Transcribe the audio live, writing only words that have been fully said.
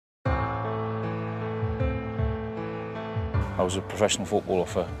I was a professional footballer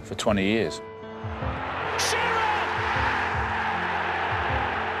for 20 years. Shearer!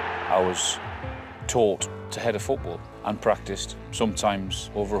 I was taught to head a football and practiced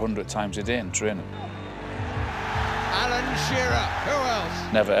sometimes over 100 times a day in training. Alan Shearer, who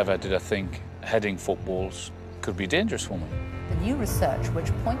else? Never ever did I think heading footballs could be dangerous for me. The new research which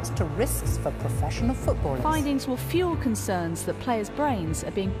points to risks for professional footballers. Findings will fuel concerns that players' brains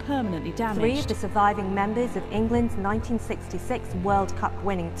are being permanently damaged. 3 of the surviving members of England's 1966 World Cup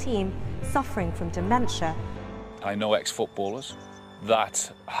winning team suffering from dementia. I know ex-footballers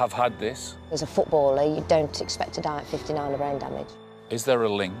that have had this. As a footballer, you don't expect to die at 59 of brain damage. Is there a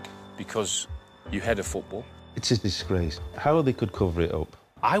link because you head a football? It's a disgrace. How they could cover it up.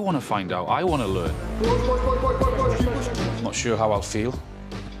 I want to find out, I want to learn. I'm not sure how I'll feel.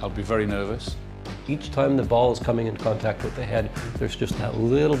 I'll be very nervous. Each time the ball is coming in contact with the head, there's just that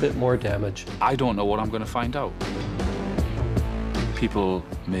little bit more damage. I don't know what I'm going to find out. People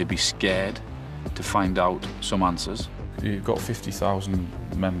may be scared to find out some answers. You've got 50,000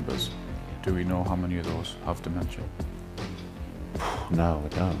 members. Do we know how many of those have dementia? No, I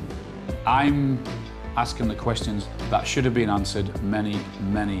don't. I'm asking the questions that should have been answered many,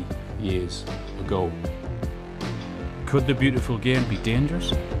 many years ago. Could the beautiful game be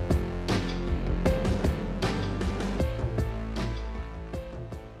dangerous?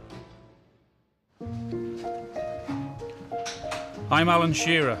 I'm Alan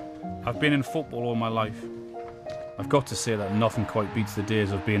Shearer. I've been in football all my life. I've got to say that nothing quite beats the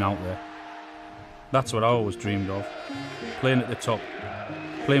days of being out there. That's what I always dreamed of. Playing at the top,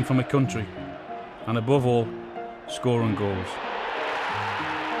 playing for my country, and above all, scoring goals.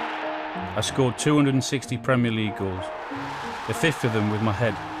 I scored 260 Premier League goals, a fifth of them with my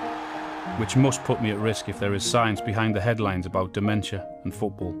head, which must put me at risk if there is science behind the headlines about dementia and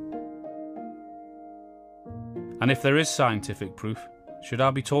football. And if there is scientific proof, should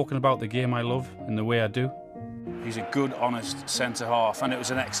I be talking about the game I love in the way I do? He's a good, honest centre-half, and it was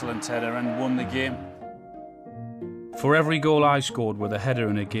an excellent header and won the game. For every goal I scored with a header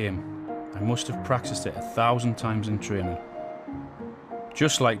in a game, I must have practiced it 1,000 times in training.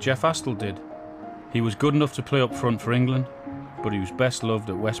 Just like Jeff Astle did. He was good enough to play up front for England, but he was best loved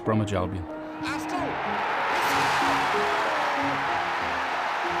at West Bromwich Albion. Astle!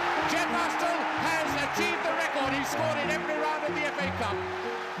 Jeff Astle has achieved the record. He's scored in every round of the FA Cup.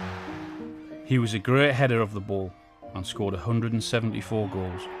 He was a great header of the ball and scored 174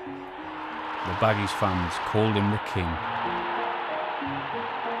 goals. The Baggies fans called him the king.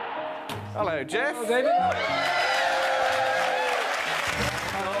 Hello, Jeff. Hello, David.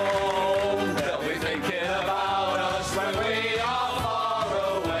 Home, they'll be thinking about us when we are far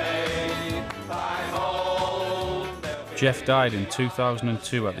away. I'm home. Jeff died in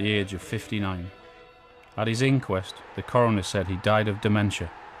 2002 at the age of 59. At his inquest, the coroner said he died of dementia,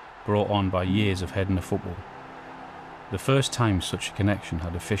 brought on by years of heading a football. The first time such a connection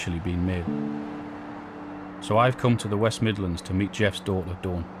had officially been made. So I've come to the West Midlands to meet Jeff's daughter,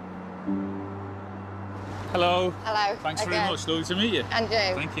 Dawn. Hello. Hello. Thanks very much. Lovely to meet you. And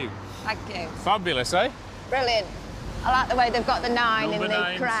you. Thank you. Thank you. Fabulous, eh? Brilliant. I like the way they've got the 9 Number in the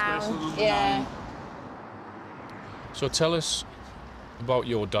 9, crown. special number Yeah. 9. So tell us about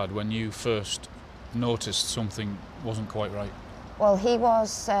your dad when you first noticed something wasn't quite right. Well, he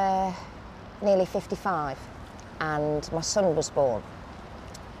was nearly 55 and my son was born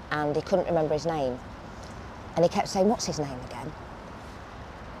and he couldn't remember his name. And he kept saying, "What's his name again?"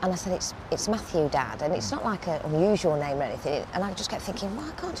 And I said, it's Matthew, Dad, and it's not like an unusual name or anything. And I just kept thinking,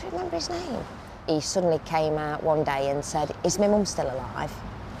 why can't I remember his name? He suddenly came out one day and said, "Is my mum still alive?"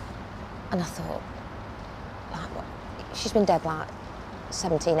 And I thought, like, what? She's been dead like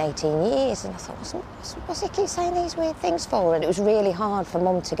 17, 18 years. And I thought, what's he keep saying these weird things for? And it was really hard for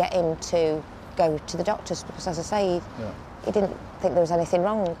Mum to get him to go to the doctors because, as I say, he didn't think there was anything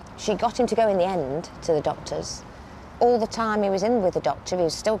wrong. She got him to go in the end to the doctors. All the time he was in with the doctor, he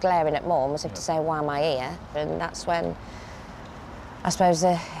was still glaring at Mum as if to say, "Why am I here?" And that's when, I suppose,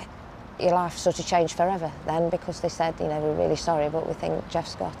 your life sort of changed forever then, because they said, you know, "We're really sorry, but we think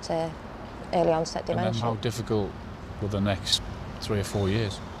Jeff's got early onset dementia." And then how difficult were the next 3 or 4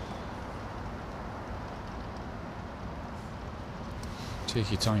 years? Take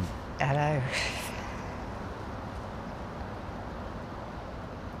your time. I know.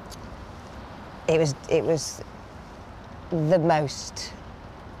 It was the most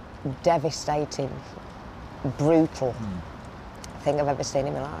devastating, brutal thing I've ever seen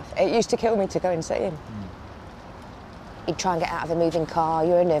in my life. It used to kill me to go and see him. He'd try and get out of a moving car,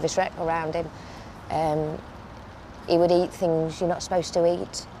 you're a nervous wreck around him. He would eat things you're not supposed to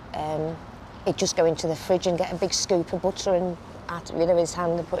eat. he'd just go into the fridge and get a big scoop of butter and his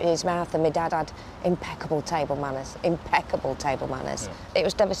hand and put it in his mouth, and my dad had impeccable table manners. Yeah. It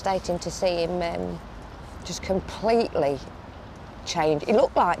was devastating to see him just completely change. He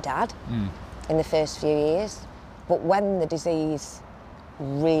looked like Dad in the first few years, but when the disease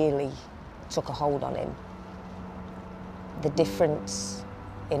really took a hold on him, the difference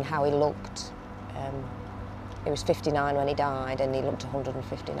in how he looked, he was 59 when he died and he looked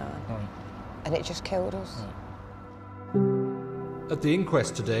 159. Right. And it just killed us. Right. At the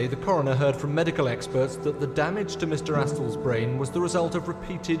inquest today, the coroner heard from medical experts that the damage to Mr. Astle's brain was the result of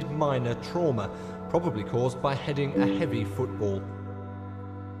repeated minor trauma, probably caused by heading a heavy football.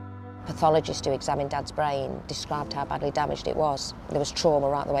 Pathologist who examined Dad's brain described how badly damaged it was. There was trauma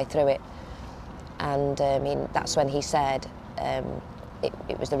right the way through it. And that's when he said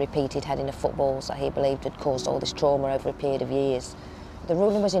it was the repeated heading of footballs that he believed had caused all this trauma over a period of years. The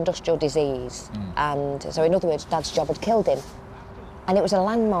ruling was industrial disease, and so in other words, Dad's job had killed him. And it was a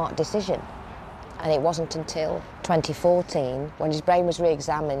landmark decision. And it wasn't until 2014, when his brain was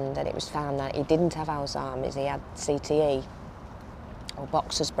re-examined and it was found that he didn't have Alzheimer's, he had CTE, or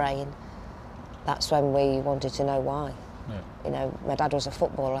boxer's brain. That's when we wanted to know why. Yeah. You know, my dad was a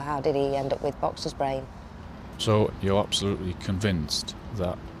footballer, how did he end up with boxer's brain? So you're absolutely convinced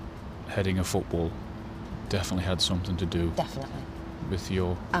that heading a football definitely had something to do... Definitely. ...with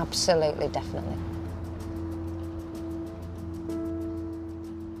your... Absolutely, definitely.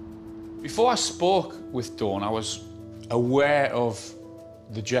 Before I spoke with Dawn, I was aware of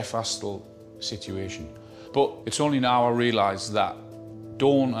the Jeff Astle situation. But it's only now I realise that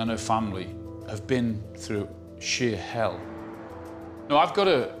Dawn and her family have been through sheer hell. Now, I've got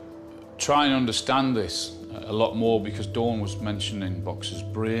to try and understand this a lot more because Dawn was mentioning boxer's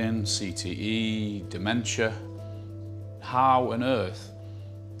brain, CTE, dementia. How on earth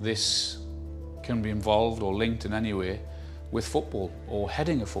this can be involved or linked in any way with football or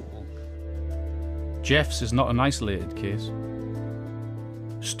heading a football. Jeff's is not an isolated case.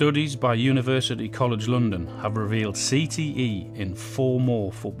 Studies by University College London have revealed CTE in 4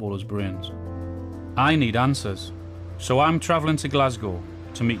 more footballers' brains. I need answers, so I'm travelling to Glasgow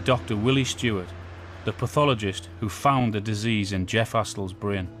to meet Dr. Willie Stewart, the pathologist who found the disease in Jeff Astle's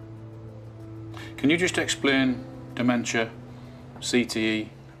brain. Can you just explain dementia, CTE?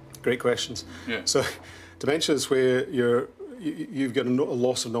 Great questions. Yeah. So, dementia is where you've got a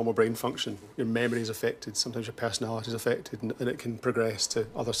loss of normal brain function. Your memory is affected, sometimes your personality is affected, and it can progress to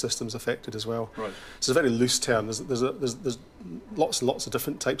other systems affected as well. Right. So it's a very loose term. There's lots and lots of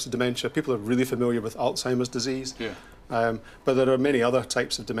different types of dementia. People are really familiar with Alzheimer's disease, but there are many other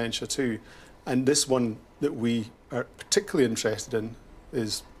types of dementia too. And this one that we are particularly interested in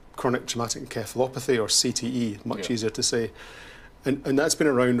is chronic traumatic encephalopathy, or CTE, much easier to say. And that's been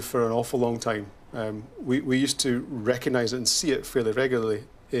around for an awful long time. We used to recognise it and see it fairly regularly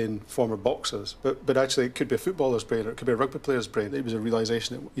in former boxers, but actually it could be a footballer's brain or it could be a rugby player's brain. It was a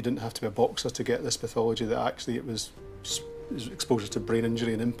realisation that you didn't have to be a boxer to get this pathology, that actually it was exposure to brain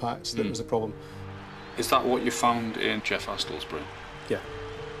injury and impacts that was the problem. Is that what you found in Jeff Astle's brain? Yeah.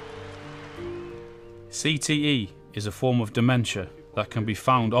 CTE is a form of dementia that can be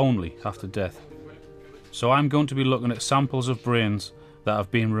found only after death. So I'm going to be looking at samples of brains that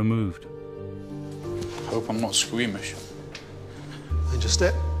have been removed. Hope I'm not squeamish. And just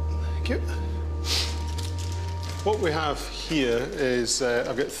it. Thank you. What we have here is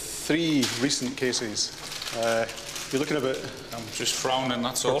I've got 3 recent cases. You're looking a bit... I'm just frowning,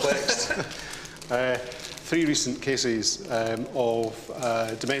 that's all. 3 recent cases of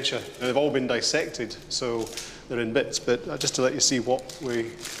dementia. They've all been dissected, so they're in bits, but just to let you see what we're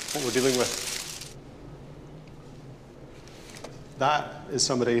dealing with. That is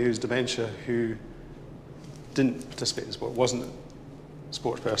somebody who's dementia who didn't participate in sport, wasn't a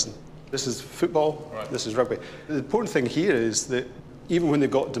sports person. This is football, this is rugby. The important thing here is that even when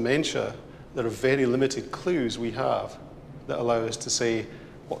they've got dementia, there are very limited clues we have that allow us to say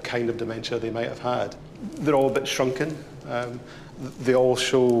what kind of dementia they might have had. They're all a bit shrunken. They all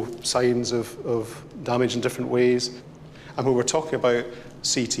show signs of damage in different ways. And when we're talking about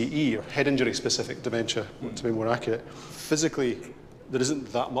CTE, or head injury specific dementia, to be more accurate, physically there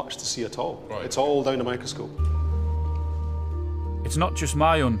isn't that much to see at all. It's all down a microscope. It's not just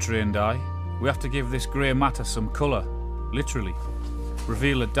my untrained eye. We have to give this grey matter some colour, literally.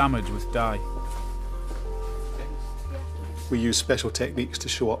 Reveal the damage with dye. We use special techniques to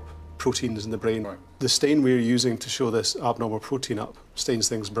show up proteins in the brain. The stain we're using to show this abnormal protein up stains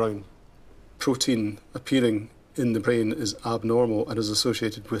things brown. Protein appearing in the brain is abnormal and is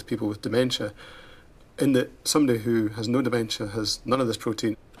associated with people with dementia, in that somebody who has no dementia has none of this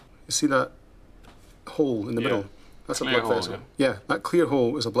protein. You see that hole in the middle, that's a blood hole, vessel. Yeah, that clear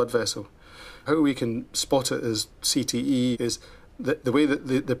hole is a blood vessel. How we can spot it as CTE is the way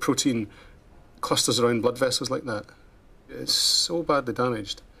that the protein clusters around blood vessels like that. It's so badly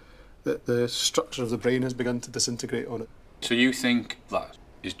damaged that the structure of the brain has begun to disintegrate on it. So you think that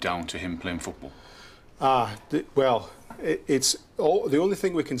is down to him playing football? It's all, the only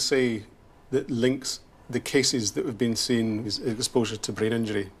thing we can say that links the cases that we've been seeing is exposure to brain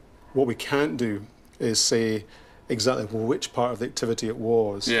injury. What we can't do is say exactly which part of the activity it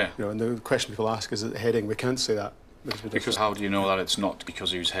was. Yeah. You know, and the question people ask is it heading? We can't say that. Because how do you know that it's not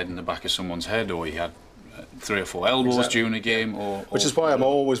because he was heading the back of someone's head, or he had 3 or 4 elbows during a game, or which is why I'm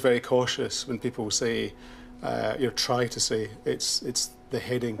always very cautious when people say, try to say it's the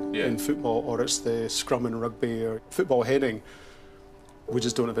heading in football, or it's the scrum in rugby, or football heading. We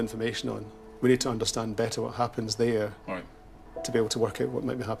just don't have information on. We need to understand better what happens there to be able to work out what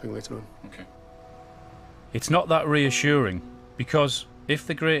might be happening later on. Okay. It's not that reassuring, because if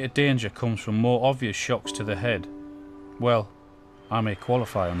the greater danger comes from more obvious shocks to the head, well, I may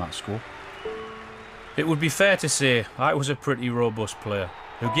qualify on that score. It would be fair to say I was a pretty robust player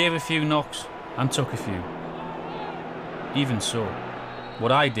who gave a few knocks and took a few. Even so,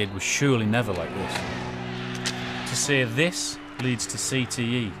 what I did was surely never like this. To say this leads to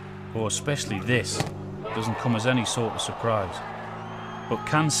CTE, or especially this, doesn't come as any sort of surprise. But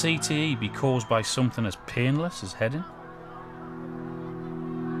can CTE be caused by something as painless as heading?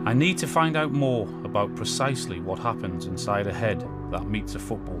 I need to find out more about precisely what happens inside a head that meets a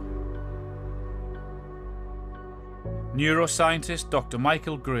football. Neuroscientist Dr.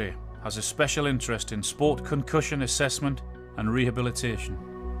 Michael Gray has a special interest in sport concussion assessment and rehabilitation.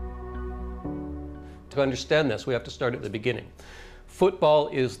 To understand this, we have to start at the beginning. Football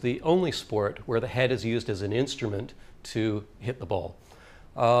is the only sport where the head is used as an instrument to hit the ball.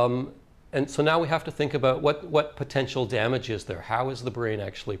 And so now we have to think about what potential damage is there. How is the brain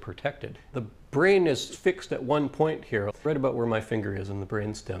actually protected? The brain is fixed at one point here, right about where my finger is in the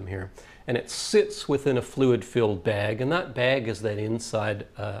brainstem here. And it sits within a fluid-filled bag, and that bag is then inside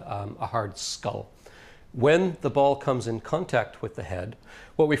a hard skull. When the ball comes in contact with the head,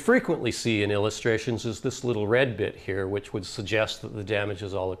 what we frequently see in illustrations is this little red bit here, which would suggest that the damage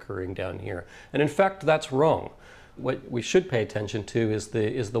is all occurring down here. And in fact, that's wrong. What we should pay attention to is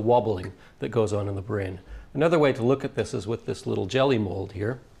the wobbling that goes on in the brain. Another way to look at this is with this little jelly mold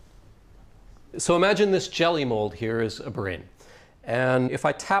here. So imagine this jelly mold here is a brain. And if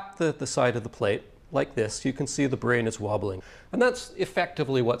I tap the side of the plate like this, you can see the brain is wobbling. And that's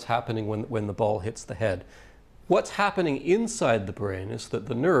effectively what's happening when the ball hits the head. What's happening inside the brain is that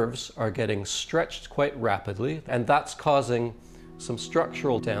the nerves are getting stretched quite rapidly, and that's causing some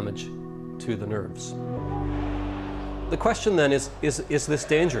structural damage to the nerves. The question then is this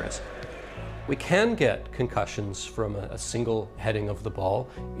dangerous? We can get concussions from a single heading of the ball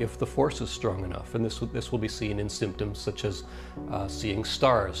if the force is strong enough, and this will be seen in symptoms such as seeing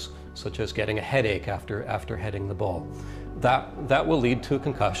stars, such as getting a headache after heading the ball. That will lead to a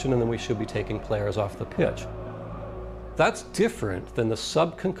concussion, and then we should be taking players off the pitch. That's different than the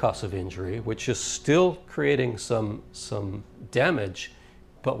subconcussive injury, which is still creating some damage,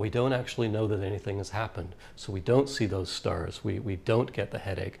 but we don't actually know that anything has happened. So we don't see those stars, we don't get the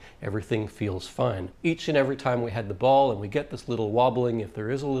headache, everything feels fine. Each and every time we head the ball and we get this little wobbling, if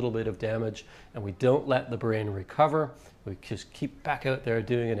there is a little bit of damage, and we don't let the brain recover, we just keep back out there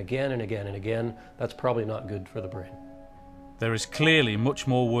doing it again and again and again, that's probably not good for the brain. There is clearly much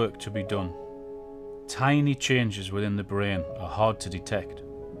more work to be done. Tiny changes within the brain are hard to detect.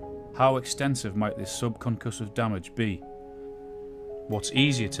 How extensive might this subconcussive damage be? What's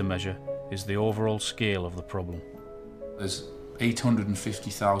easier to measure is the overall scale of the problem. There's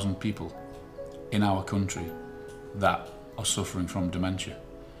 850,000 people in our country that are suffering from dementia.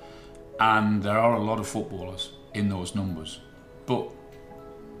 And there are a lot of footballers in those numbers. But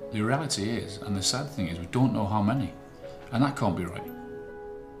the reality is, and the sad thing is, we don't know how many. And that can't be right.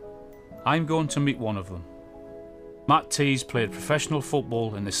 I'm going to meet one of them. Matt Tees played professional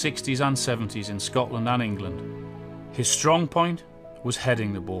football in the 60s and 70s in Scotland and England. His strong point was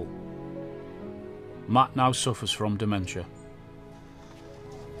heading the ball. Matt now suffers from dementia.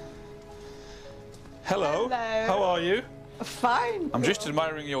 Hello. Hello. How are you? Fine. I'm just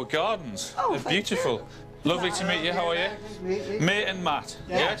admiring your gardens. Oh, They're beautiful. Lovely to meet you. How are you? Meet you. Mate and Matt.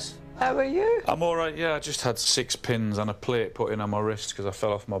 Yeah. Yes? How are you? I'm all right, yeah. I just had 6 pins and a plate put in on my wrist because I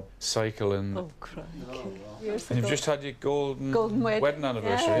fell off my cycle and... Oh, crikey. And you've just had your golden wedding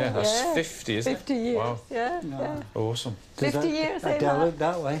anniversary, yeah. That's 50, isn't it? 50 years, wow. yeah. Awesome. 50 years, I don't look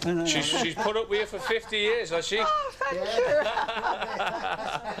that way. She's put up with you for 50 years, has she? Oh, thank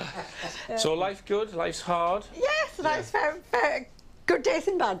you. So life good? Life's hard? Yes, life's very good days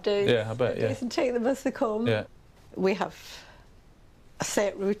and bad days. Yeah, I bet, Good days and take them as they come. Yeah. We have a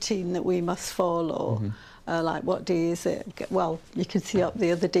set routine that we must follow. Like, what day is it? Well, you can see up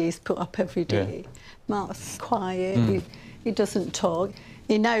the other days put up every day. Mark's quiet, he doesn't talk.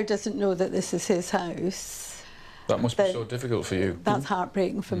 He now doesn't know that this is his house. That must be so difficult for you. That's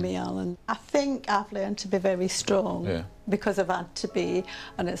heartbreaking for me, Alan. I think I've learned to be very strong because I've had to be,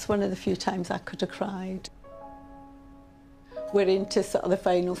 and it's one of the few times I could have cried. We're into sort of the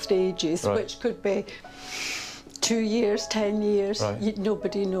final stages, which could be 2 years, 10 years,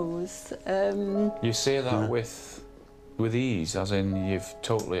 nobody knows. You say that with ease, as in you've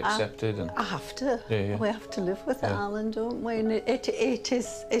totally accepted and... I have to. We have to live with it, Alan, don't we? And it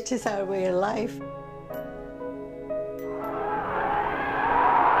is our way of life.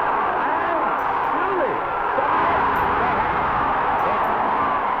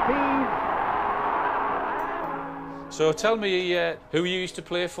 So tell me who you used to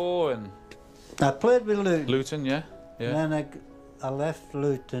play for and... I played with Luton. Luton, yeah. And then I left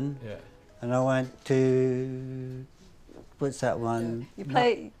Luton and I went to... What's that one? You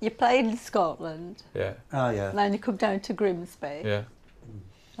played in Scotland. Yeah. Oh, yeah. And then you come down to Grimsby. Yeah.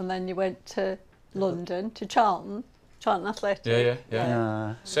 And then you went to London, to Charlton Athletic.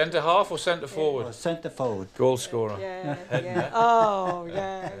 Yeah. Centre half or centre forward? Oh, centre forward. Goal scorer. Yeah. Oh,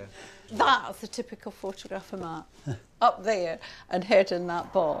 yeah. That's a typical photograph of Matt. Up there and heading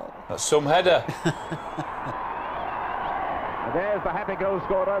that ball. That's some header. And there's the happy goal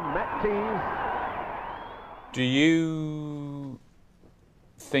scorer, Matt Tees. Do you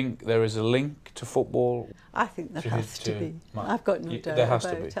think there is a link to football? I think there has to be. I've got no doubt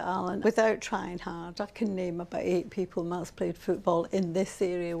about it, Alan. Without trying hard, I can name about 8 people Matt's played football in this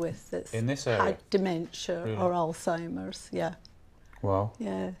area with that's had dementia or Alzheimer's. Yeah. Wow.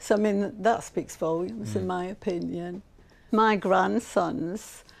 Yeah. So I mean that speaks volumes, in my opinion. My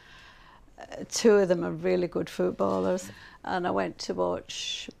grandsons, 2 of them are really good footballers, and I went to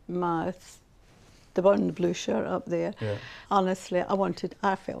watch the one in the blue shirt up there. Yeah. Honestly,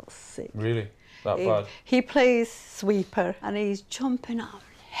 I felt sick. Really? That bad? He plays sweeper and he's jumping up,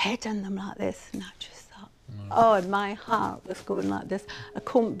 heading them like this, and I just thought, oh, and my heart was going like this. I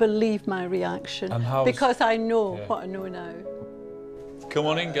couldn't believe my reaction because I know what I know now. Come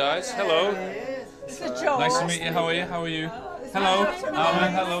on in, guys. Hello. It's a joke. Nice to meet you. How are you? How are you? Hello.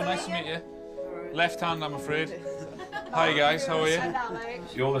 Alan, hello. Nice to meet you. Left hand, I'm afraid. Hi guys, how are you?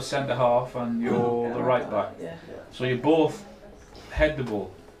 You're the centre half and you're the right back. So you both head the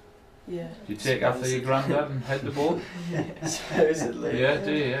ball. Yeah. Do you take after your granddad and head the ball? Supposedly. Yeah,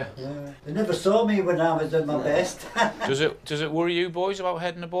 do you? Yeah. They never saw me when I was at my best. Does it worry you boys about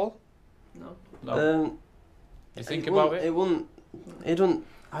heading the ball? No. You think about it? It wouldn't. I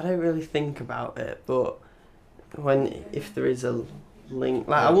don't really think about it, but if there is a link,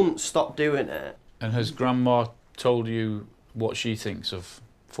 like I wouldn't stop doing it. And has Grandma told you what she thinks of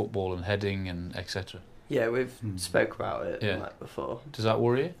football and heading and etc.? Yeah, we've spoke about it like before. Does that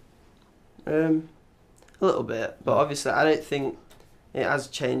worry you? A little bit, but obviously I don't think it has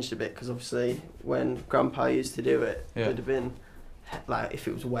changed a bit because obviously when Grandpa used to do it, it'd have been like if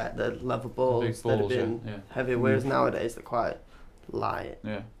it was wet, the leather balls, they'd have been heavy. Whereas nowadays they're quite light.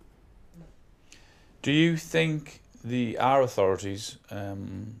 Yeah. Do you think our authorities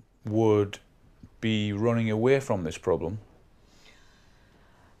would be running away from this problem?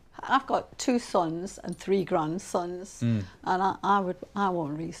 I've got 2 sons and 3 grandsons, and I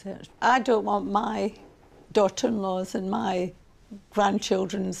won't research. I don't want my daughter-in-laws and my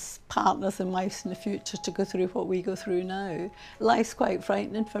grandchildren's partners and wives in the future to go through what we go through now. Life's quite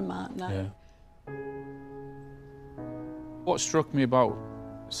frightening for Matt now. Yeah. What struck me about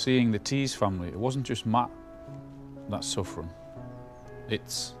seeing the Tees family, it wasn't just Matt that's suffering,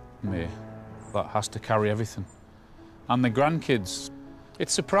 it's me that has to carry everything. And the grandkids, it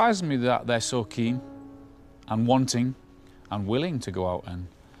surprised me that they're so keen and wanting and willing to go out and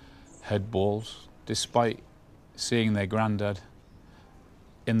head balls, despite seeing their granddad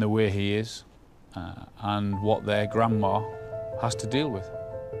in the way he is and what their grandma has to deal with.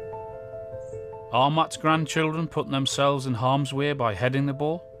 Are Matt's grandchildren putting themselves in harm's way by heading the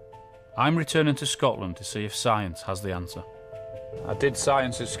ball? I'm returning to Scotland to see if science has the answer. I did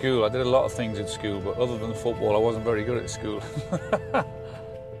science at school. I did a lot of things at school, but other than football, I wasn't very good at school.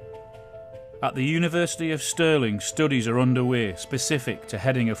 At the University of Stirling, studies are underway specific to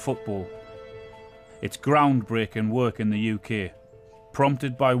heading a football. It's groundbreaking work in the UK,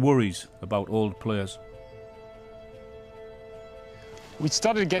 prompted by worries about old players. We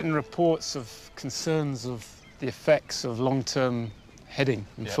started getting reports of concerns of the effects of long-term heading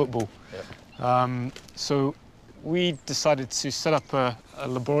in football. So we decided to set up a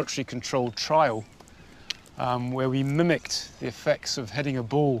laboratory-controlled trial where we mimicked the effects of heading a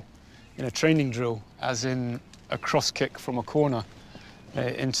ball in a training drill, as in a cross kick from a corner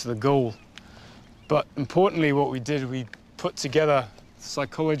into the goal. But importantly, what we did, we put together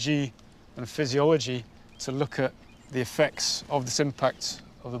psychology and physiology to look at the effects of this impact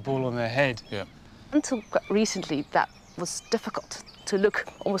of the ball on their head. Until quite recently, that was difficult to look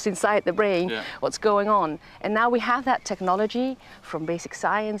almost inside the brain, what's going on. And now we have that technology from basic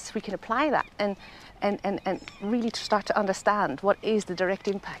science, we can apply that and really to start to understand what is the direct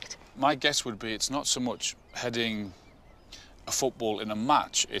impact. My guess would be it's not so much heading a football in a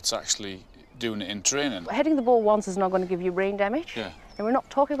match, it's actually doing it in training. Heading the ball once is not going to give you brain damage. Yeah. And we're not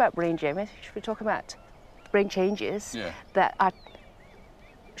talking about brain damage, we're talking about brain changes that are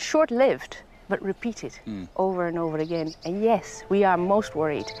short-lived but repeated over and over again. And yes, we are most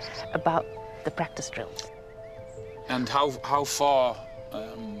worried about the practice drills. And how far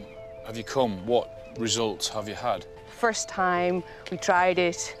have you come? What results have you had? First time we tried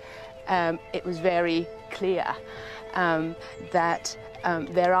it, it was very clear that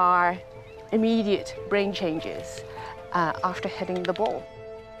there are immediate brain changes after hitting the ball.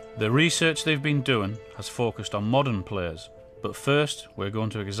 The research they've been doing has focused on modern players, but first we're going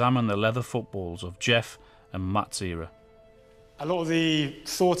to examine the leather footballs of Jeff and Matt's era. A lot of the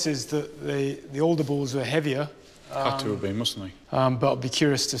thought is that the older balls were heavier. Had to have been, mustn't they? But I'll be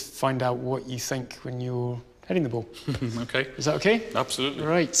curious to find out what you think when you're heading the ball. Okay. Is that okay? Absolutely.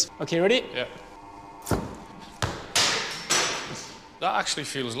 Right. Okay, ready? Yeah. That actually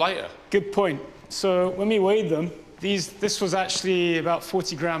feels lighter. Good point. So when we weighed them, this was actually about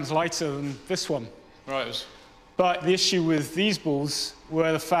 40 grams lighter than this one. Right. But the issue with these balls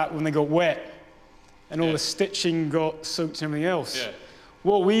were the fact when they got wet and all the stitching got soaked and everything else. Yeah.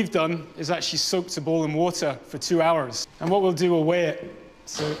 What we've done is actually soaked the ball in water for 2 hours. And what we'll do, we'll weigh it.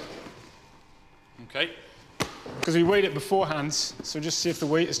 So, okay. Because we weighed it beforehand, so just see if the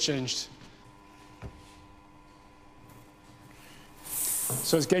weight has changed.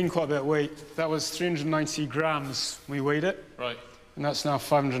 So it's gained quite a bit of weight. That was 390 grams when we weighed it. Right. And that's now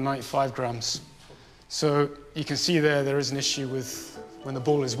 595 grams. So you can see there is an issue with when the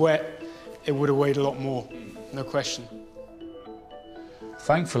ball is wet, it would have weighed a lot more, no question.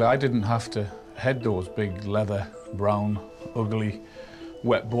 Thankfully, I didn't have to head those big leather, brown, ugly,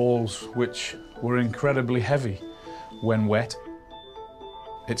 wet balls, which were incredibly heavy when wet.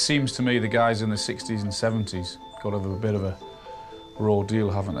 It seems to me the guys in the 60s and 70s got over a bit of a raw deal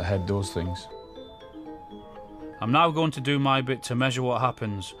having to head those things. I'm now going to do my bit to measure what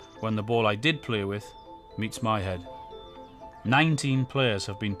happens when the ball I did play with meets my head. 19 players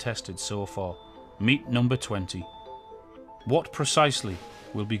have been tested so far. Meet number 20. What precisely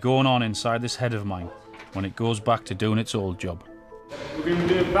will be going on inside this head of mine when it goes back to doing its old job? We're going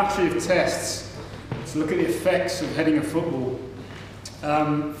to do a battery of tests to look at the effects of heading a football.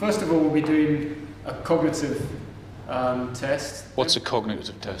 First of all, we'll be doing a cognitive test. What's a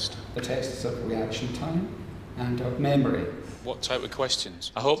cognitive test? The tests of reaction time and of memory. What type of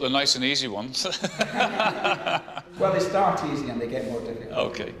questions? I hope they're nice and easy ones. Well, they start easy and they get more difficult.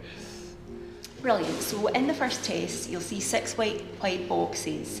 Okay. Brilliant. So in the first test, you'll see 6 white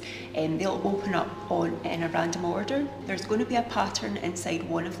boxes, and they'll open up in a random order. There's going to be a pattern inside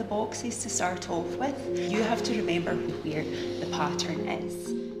one of the boxes to start off with. You have to remember where the pattern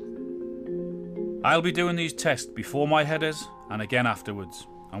is. I'll be doing these tests before my headers and again afterwards,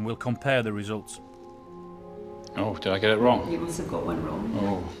 and we'll compare the results. Oh, did I get it wrong? You must have got one wrong.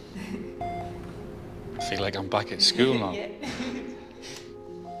 Oh. I feel like I'm back at school now. Yeah.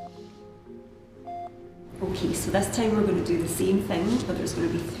 Okay, so this time we're going to do the same thing, but there's going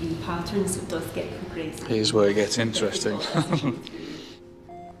to be 3 patterns, so it does get progressive. Here's where it gets interesting.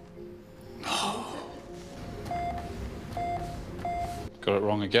 Got it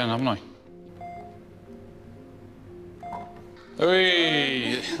wrong again, haven't I?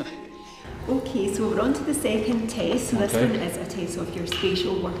 Hey. Okay, so we're on to the second test. So this one is a test of your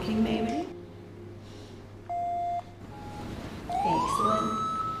spatial working memory. Excellent.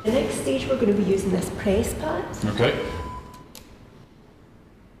 The next stage we're going to be using this press pad. Okay.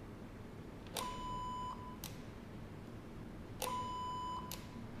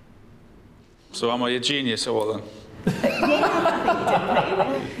 So am I a genius or what then? Yeah,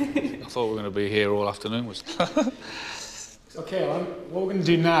 I think you did pretty well. thought we were going to be here all afternoon. Okay, Alan, what we're going to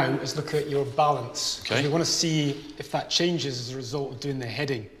do now is look at your balance. Okay. We want to see if that changes as a result of doing the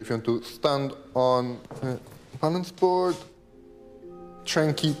heading. If you want to stand on the balance board, try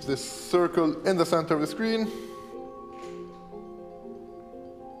and keep this circle in the center of the screen.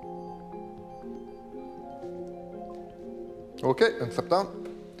 Okay, and step down.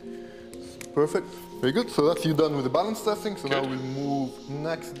 Perfect. Very good. So that's you done with the balance testing. So now we'll move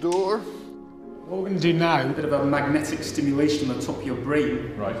next door. What we're going to do now, a bit of a magnetic stimulation on the top of your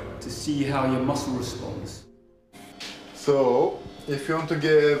brain, to see how your muscle responds. So, if you want to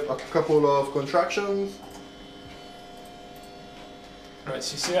give a couple of contractions. Right,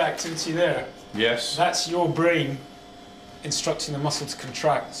 so you see that activity there? Yes. That's your brain instructing the muscle to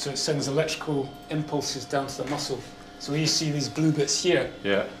contract, so it sends electrical impulses down to the muscle. So when you see these blue bits here,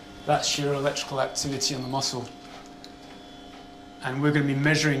 that's your electrical activity on the muscle. And we're going to be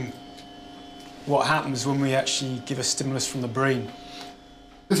measuring what happens when we actually give a stimulus from the brain.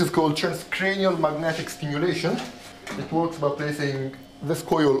 This is called transcranial magnetic stimulation. It works by placing this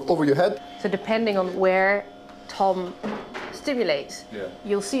coil over your head. So depending on where Tom stimulates,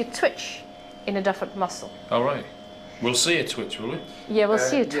 you'll see a twitch in a different muscle. All right. We'll see a twitch, will we? Yeah, we'll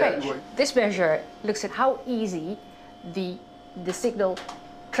see a twitch. This measure looks at how easy the signal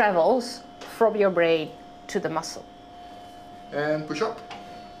travels from your brain to the muscle. And push up.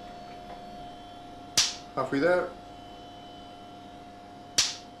 Halfway there.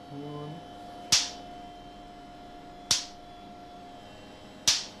 One.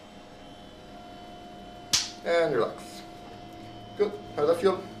 And relax. Good. How does that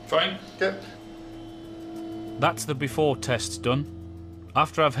feel? Fine. Okay. That's the before test done.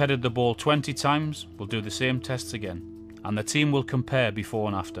 After I've headed the ball 20 times, we'll do the same tests again, and the team will compare before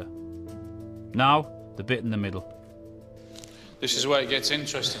and after. Now, the bit in the middle. This is where it gets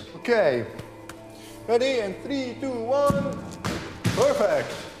interesting. Okay. Ready? And 3, 2, 1.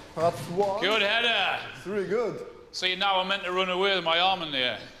 Perfect. That's one. Good header. It's really good. See, now I meant to run away with my arm in the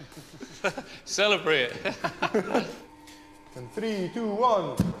air. Celebrate. And 3, 2,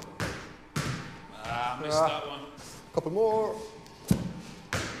 1. Ah, I missed that one. Couple more.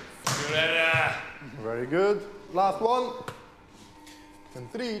 Good header. Very good. Last one. And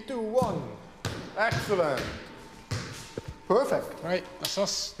 3, 2, 1. Excellent. Perfect. Right, that's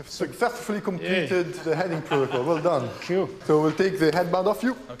us. You've successfully completed the heading protocol. Well done. Cool. So we'll take the headband off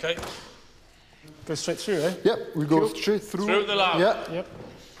you. Okay. Go straight through, eh? Yep, we go straight through. Through the lab. Yeah. Yep.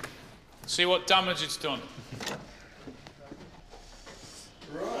 See what damage it's done.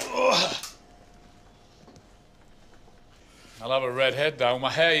 I'll have a red head now.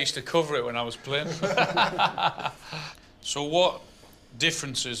 My hair used to cover it when I was playing. So what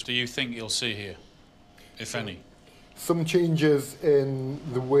differences do you think you'll see here, if any? Some changes in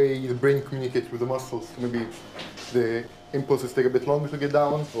the way the brain communicates with the muscles. Maybe the impulses take a bit longer to get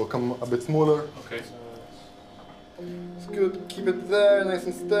down or come a bit smaller. Okay. It's good. Keep it there, nice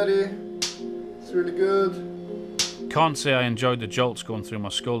and steady. It's really good. Can't say I enjoyed the jolts going through my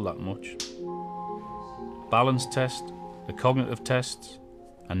skull that much. Balance test, the cognitive tests,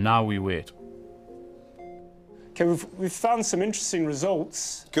 and now we wait. Okay, we've found some interesting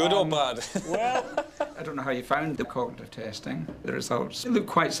results. Good or bad? Well, I don't know how you found the cognitive testing. The results look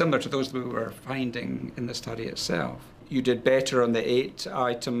quite similar to those we were finding in the study itself. You did better on the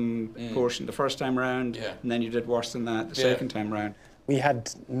 8-item portion the first time round, and then you did worse than that the second time round. we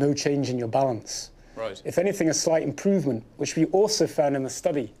had no change in your balance. Right. If anything, a slight improvement, which we also found in the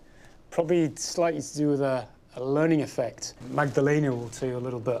study. Probably slightly to do with a learning effect. Magdalena will tell you a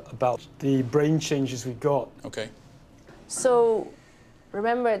little bit about the brain changes we got. Okay. So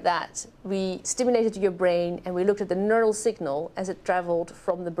remember that we stimulated your brain and we looked at the neural signal as it traveled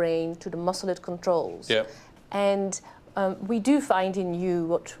from the brain to the muscle it controls. Yeah. And we do find in you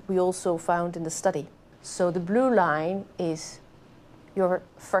what we also found in the study. So the blue line is your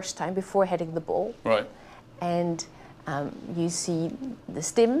first time before heading the ball. Right. And you see the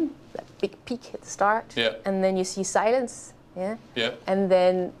stim, that big peak at the start. Yeah. And then you see silence. Yeah. Yeah. And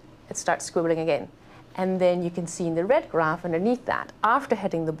then it starts squibbling again. And then you can see in the red graph underneath that, after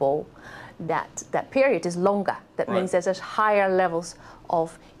heading the ball, that period is longer. That Right. means there's higher levels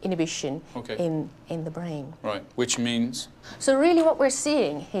of inhibition Okay. in the brain. Right. Which means? So really what we're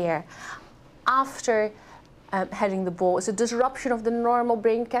seeing here, after heading the ball, is a disruption of the normal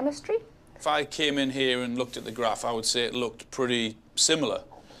brain chemistry. If I came in here and looked at the graph, I would say it looked pretty similar.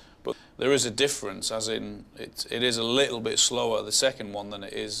 But there is a difference, as in it is a little bit slower, the second one, than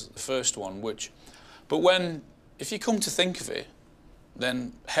it is the first one, if you come to think of it,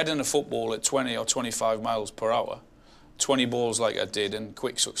 then heading a football at 20 or 25 miles per hour 20 balls like I did in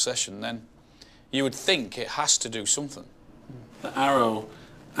quick succession, then you would think it has to do something. The arrow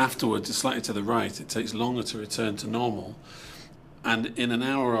afterwards is slightly to the right. It takes longer to return to normal. And in an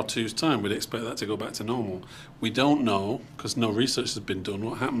hour or two's time, we'd expect that to go back to normal. We don't know, because no research has been done,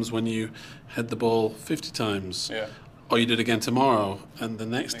 what happens when you head the ball 50 times. Yeah. Or you do it again tomorrow, and the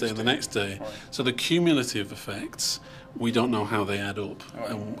next day, and the next day. Right. So the cumulative effects, we don't know how they add up. Right.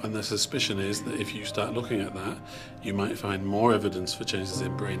 And the suspicion is that if you start looking at that, you might find more evidence for changes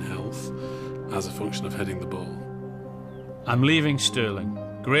in brain health as a function of heading the ball. I'm leaving Stirling,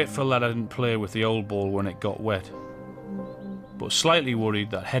 grateful that I didn't play with the old ball when it got wet, but slightly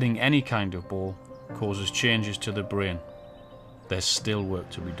worried that heading any kind of ball causes changes to the brain. There's still work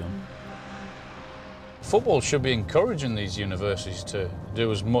to be done. Football should be encouraging these universities to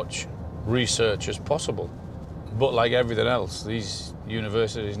do as much research as possible. But like everything else, these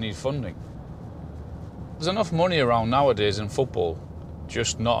universities need funding. There's enough money around nowadays in football,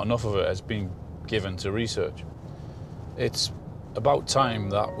 just not enough of it has been given to research. It's about time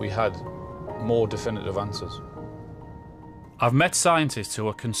that we had more definitive answers. I've met scientists who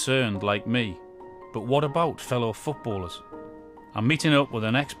are concerned like me, but what about fellow footballers? I'm meeting up with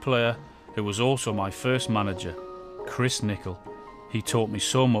an ex-player who was also my first manager, Chris Nicholl. He taught me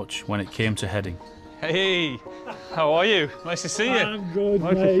so much when it came to heading. Hey, how are you? Nice to see you. I'm good,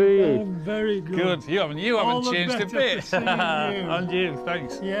 nice mate. to see you. I'm very good. Good. You haven't changed a bit. And you,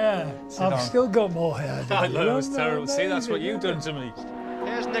 thanks. Yeah, Sit I've down. still got more hair. I know, it was terrible. See, that's what you've done to me.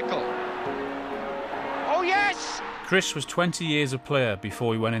 Here's Nicholl. Oh, yes! Chris was 20 years a player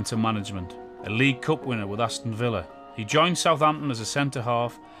before he went into management, a League Cup winner with Aston Villa. He joined Southampton as a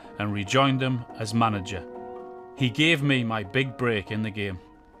centre-half and rejoined them as manager. He gave me my big break in the game.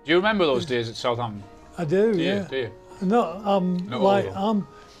 Do you remember those days at Southampton? I do, Do you? yeah. Do you? No,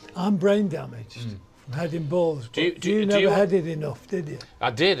 I'm brain damaged from heading balls. You never headed enough, did you? I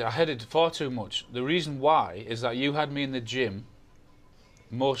did. I headed far too much. The reason why is that you had me in the gym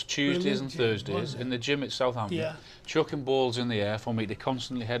most Tuesdays and Thursdays in the gym at Southampton, chucking balls in the air for me to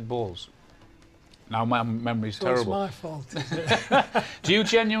constantly head balls. Now my memory's terrible. It's my fault, is it? Do you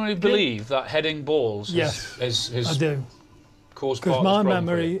genuinely believe that heading balls has I do. caused part Because of my the problem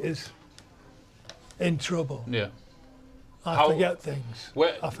memory for you? is in trouble. Yeah. I forget things.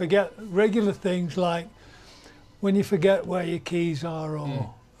 I forget regular things like when you forget where your keys are,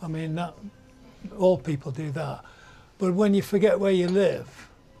 or I mean, that all people do that. But when you forget where you live,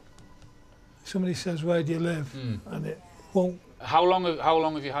 somebody says, "Where do you live?" and it won't. How long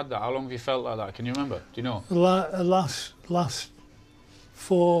have you had that? How long have you felt like that? Can you remember? Do you know? Last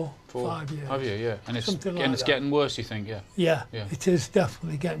 4, 5 years. Have you? Yeah. And it's that. getting worse, you think? Yeah. Yeah. It is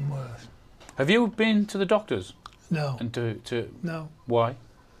definitely getting worse. Have you been to the doctors? No. And to no. Why?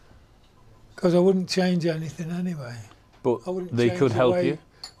 Because I wouldn't change anything anyway. But I wouldn't they change could the help way- you?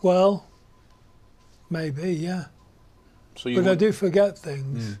 Well, maybe, yeah. So you but I would- do forget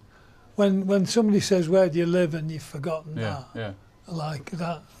things. When somebody says, "Where do you live?" and you've forgotten that, like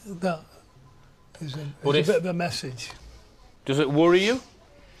that is a bit of a message. Does it worry you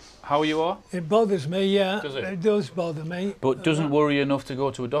how you are? It bothers me, yeah. Does it? It does bother me. But doesn't worry you enough to go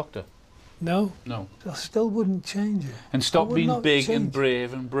to a doctor? No. No. I still wouldn't change it. And I stop would being not big and change.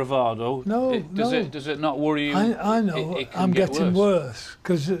 brave and bravado. No, Does it not worry you? I know. It can I'm get getting worse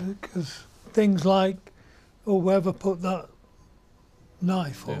because things like, oh, whoever put that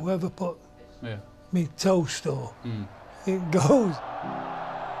knife or whoever put me toast or it goes.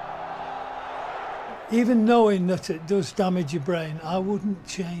 Even knowing that it does damage your brain, I wouldn't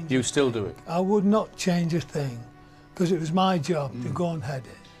change it. You still do it? I would not change a thing because it was my job to go and head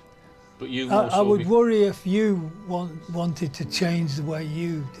it. But you I would worry if you wanted to change the way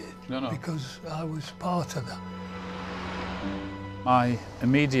you did, No. because I was part of that. My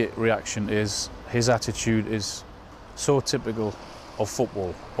immediate reaction is his attitude is so typical of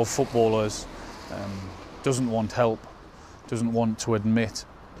football, of footballers. Doesn't want help, doesn't want to admit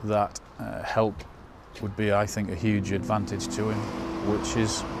that help would be, I think, a huge advantage to him, which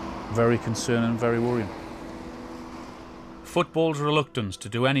is very concerning and very worrying. Football's reluctance to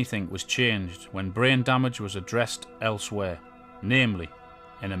do anything was changed when brain damage was addressed elsewhere, namely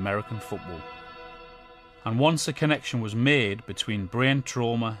in American football. And once a connection was made between brain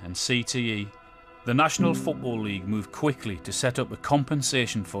trauma and CTE, the National Football League moved quickly to set up a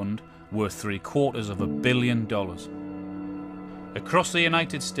compensation fund worth $750 million. Across the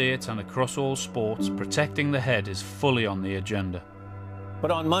United States and across all sports, protecting the head is fully on the agenda. But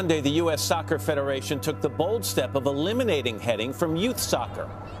on Monday, the U.S. Soccer Federation took the bold step of eliminating heading from youth soccer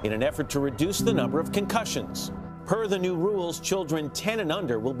in an effort to reduce the number of concussions. Per the new rules, children 10 and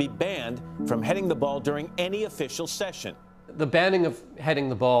under will be banned from heading the ball during any official session. The banning of heading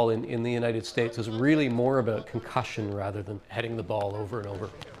the ball in the United States is really more about concussion rather than heading the ball over and over.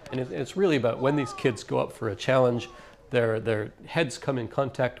 And it's really about when these kids go up for a challenge, their heads come in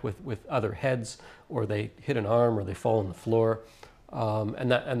contact with other heads, or they hit an arm, or they fall on the floor,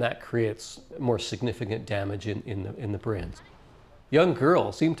 and that creates more significant damage in the brains. Young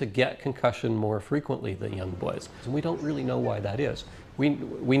girls seem to get concussion more frequently than young boys, and we don't really know why that is. We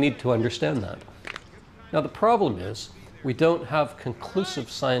need to understand that. Now the problem is we don't have conclusive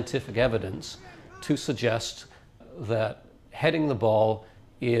scientific evidence to suggest that heading the ball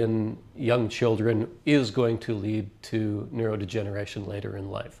in young children is going to lead to neurodegeneration later in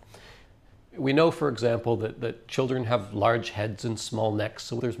life. We know, for example, that children have large heads and small necks,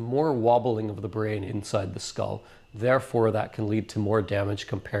 so there's more wobbling of the brain inside the skull. Therefore, that can lead to more damage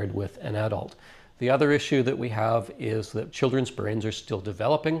compared with an adult. The other issue that we have is that children's brains are still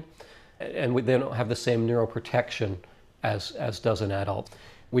developing, and they don't have the same neuroprotection as does an adult.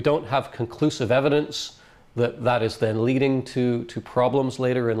 We don't have conclusive evidence that is then leading to problems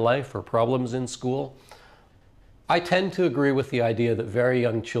later in life or problems in school. I tend to agree with the idea that very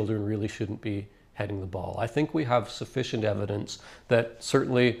young children really shouldn't be heading the ball. I think we have sufficient evidence that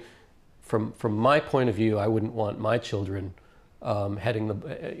certainly from my point of view, I wouldn't want my children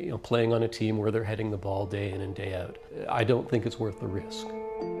playing on a team where they're heading the ball day in and day out. I don't think it's worth the risk.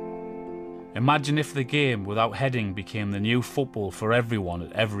 Imagine if the game without heading became the new football for everyone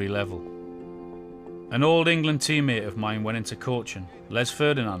at every level. An old England teammate of mine went into coaching, Les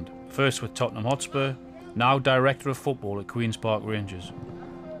Ferdinand, first with Tottenham Hotspur, now Director of Football at Queen's Park Rangers.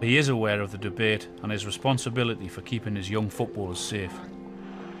 He is aware of the debate and his responsibility for keeping his young footballers safe.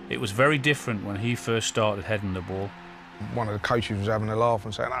 It was very different when he first started heading the ball. One of the coaches was having a laugh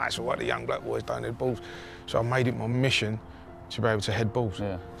and saying, it's all right, the young black boys don't head balls. So I made it my mission to be able to head balls.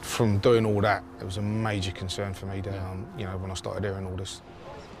 Yeah. From doing all that, it was a major concern for me when I started hearing all this.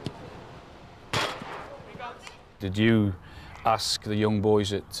 Did you ask the young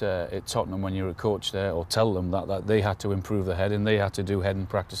boys at Tottenham when you were a coach there, or tell them that they had to improve their heading, they had to do heading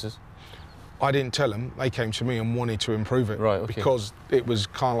practices? I didn't tell them. They came to me and wanted to improve it, because it was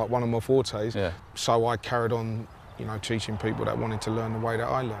kind of like one of my fortes. Yeah. So I carried on, teaching people that wanted to learn the way that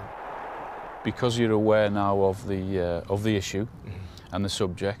I learned. Because you're aware now of the issue and the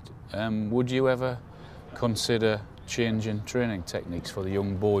subject, would you ever consider changing training techniques for the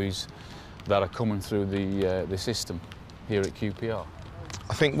young boys that are coming through the system here at QPR?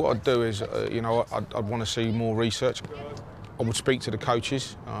 I think what I'd do is, I'd want to see more research. I would speak to the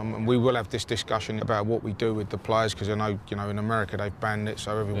coaches, and we will have this discussion about what we do with the players, because I know, in America they've banned it,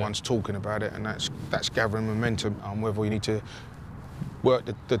 so everyone's talking about it, and that's gathering momentum. Whether we need to work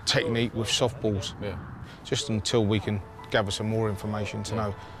the technique with softballs, just until we can gather some more information to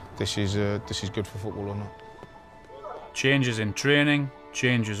know this is good for football or not. Changes in training,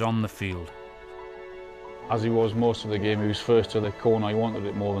 changes on the field. As he was most of the game, he was first to the corner. He wanted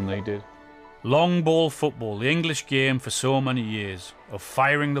it more than they did. Long ball football, the English game for so many years, of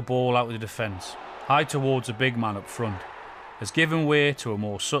firing the ball out of the defence, high towards a big man up front, has given way to a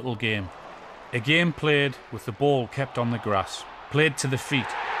more subtle game. A game played with the ball kept on the grass, played to the feet.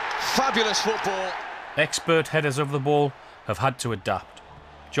 Fabulous football. Expert headers of the ball have had to adapt.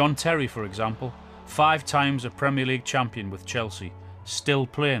 John Terry, for example, 5 times a Premier League champion with Chelsea, still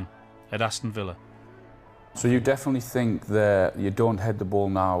playing at Aston Villa. So you definitely think that you don't head the ball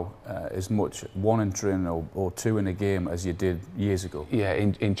now as much, 1 in training or 2 in a game, as you did years ago? Yeah,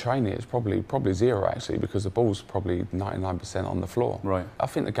 in training it's probably 0 actually, because the ball's probably 99% on the floor. Right. I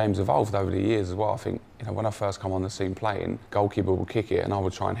think the game's evolved over the years as well. I think when I first come on the scene playing, goalkeeper would kick it and I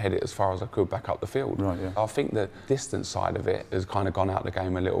would try and head it as far as I could back up the field. Right. Yeah. I think the distance side of it has kind of gone out of the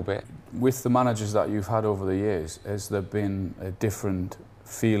game a little bit. With the managers that you've had over the years, has there been a different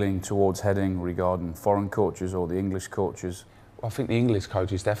feeling towards heading regarding foreign coaches or the English coaches? Well, I think the English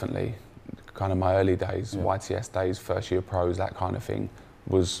coaches definitely, kind of my early days, YTS days, first year pros, that kind of thing,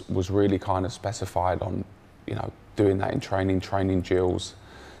 was really kind of specified on, doing that in training drills.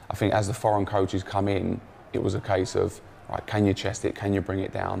 I think as the foreign coaches come in, it was a case of, right, can you chest it, can you bring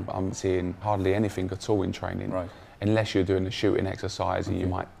it down? But I'm seeing hardly anything at all in training, right, unless you're doing a shooting exercise and you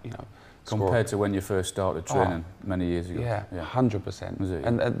might, Compared to when you first started training many years ago? Yeah, 100%.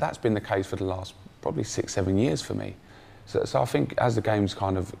 And that's been the case for the last probably 6-7 years for me. So I think as the game's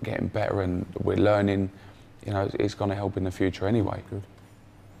kind of getting better and we're learning, it's going to help in the future anyway. Good.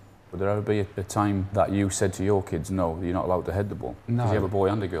 Would there ever be a time that you said to your kids, no, you're not allowed to head the ball? No. Because you have a boy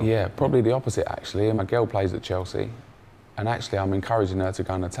and a girl? Yeah, probably the opposite actually. My girl plays at Chelsea, and actually I'm encouraging her to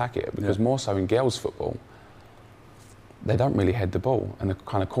go and attack it, because more so in girls' football, they don't really head the ball, and the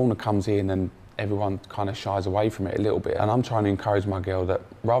kind of corner comes in and everyone kind of shies away from it a little bit. And I'm trying to encourage my girl that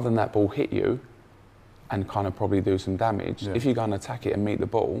rather than that ball hit you and kind of probably do some damage, if you go and attack it and meet the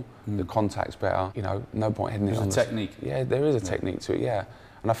ball, the contact's better, you know, no point heading it on. There's a technique. Yeah, there is a technique to it, yeah.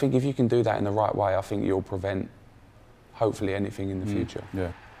 And I think if you can do that in the right way, I think you'll prevent, hopefully, anything in the future.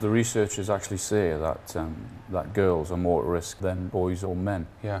 Yeah. The researchers actually say that that girls are more at risk than boys or men.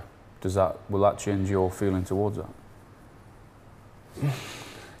 Yeah. Will that change your feeling towards that?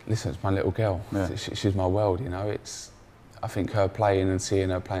 Listen, it's my little girl. Yeah. She's my world, you know. I think her playing and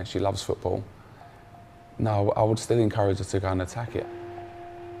seeing her playing, she loves football. No, I would still encourage her to go and attack it.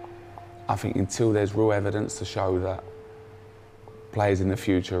 I think until there's real evidence to show that players in the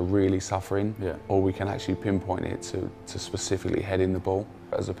future are really suffering, or we can actually pinpoint it to specifically heading the ball.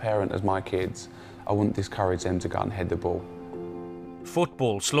 As a parent, as my kids, I wouldn't discourage them to go and head the ball.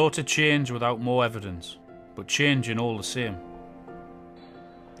 Football, slow to change without more evidence, but changing all the same.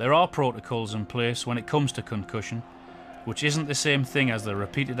 There are protocols in place when it comes to concussion, which isn't the same thing as the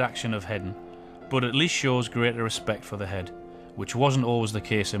repeated action of heading, but at least shows greater respect for the head, which wasn't always the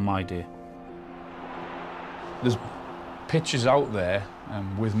case in my day. There's pictures out there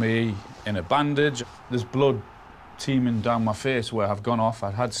with me in a bandage. There's blood teeming down my face where I've gone off,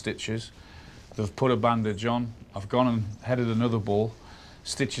 I've had stitches. They've put a bandage on, I've gone and headed another ball.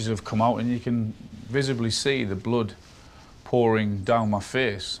 Stitches have come out and you can visibly see the blood pouring down my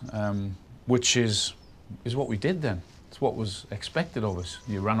face, which is what we did then. It's what was expected of us.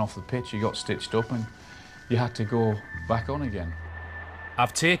 You ran off the pitch, you got stitched up and you had to go back on again.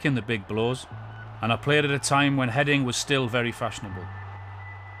 I've taken the big blows and I played at a time when heading was still very fashionable.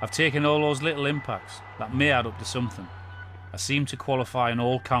 I've taken all those little impacts that may add up to something. I seem to qualify on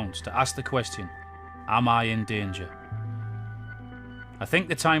all counts to ask the question, am I in danger? I think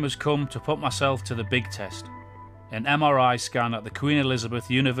the time has come to put myself to the big test. An MRI scan at the Queen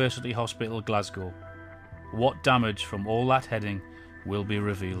Elizabeth University Hospital, Glasgow. What damage from all that heading will be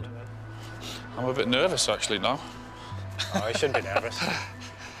revealed? I'm a bit nervous actually now. Oh, you shouldn't be nervous.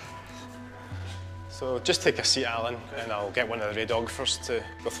 So just take a seat, Alan, and I'll get one of the radiographers to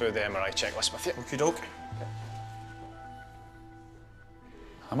go through the MRI checklist with you. Okie doke.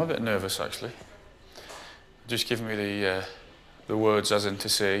 I'm a bit nervous actually. Just give me the words as in to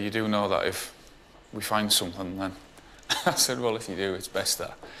say, you do know that if we find something then. I said, well, if you do, it's best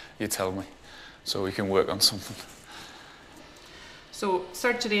that you tell me so we can work on something. So,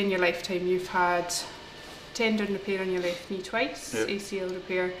 surgery in your lifetime, you've had tendon repair on your left knee twice, Yep. ACL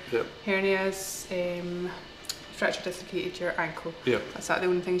repair, Yep. hernias, fracture dislocated your ankle. Yep. That's that the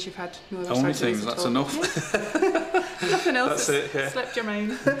only things you've had? No other Only surgeries things, at that's all? enough. Yeah. Nothing else That's it, yeah. slipped your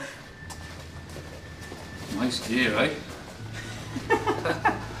mind. Nice gear, eh?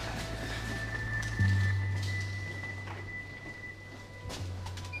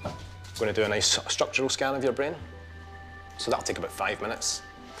 We're going to do a nice structural scan of your brain. So that'll take about 5 minutes.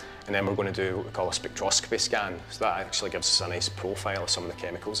 And then we're going to do what we call a spectroscopy scan. So that actually gives us a nice profile of some of the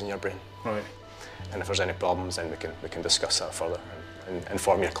chemicals in your brain. Right. And if there's any problems, then we can discuss that further and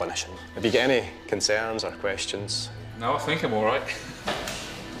inform your clinician. If you get any concerns or questions. No, I think I'm all right.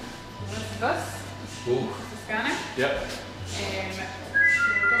 This, Ooh. the scanner. Yep.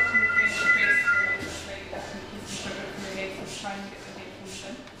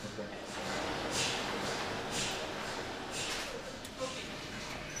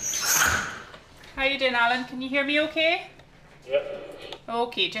 How you doing, Alan? Can you hear me okay? Yep.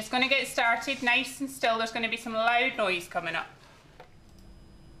 Okay, just going to get started nice and still. There's going to be some loud noise coming up.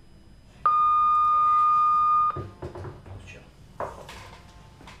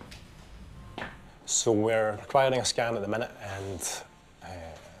 So we're requiring a scan at the minute, and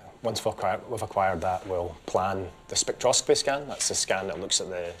once we've acquired that, we'll plan the spectroscopy scan. That's the scan that looks at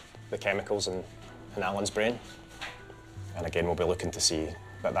the chemicals in Alan's brain. And again, we'll be looking to see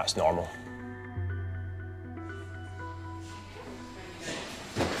that that's normal.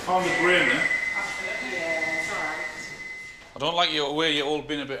 Found the brain then? I don't like your way you've all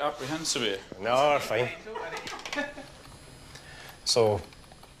been a bit apprehensive here. No, fine. So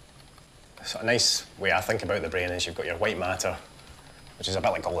a nice way I think about the brain is you've got your white matter, which is a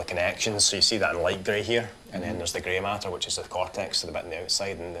bit like all the connections. So you see that in light grey here, and then there's the grey matter, which is the cortex, so the bit on the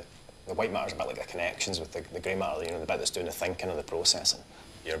outside, and the white matter is a bit like the connections with the grey matter, you know, the bit that's doing the thinking or the processing.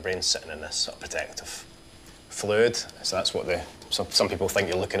 Your brain's sitting in this sort of protective fluid, so that's what some people think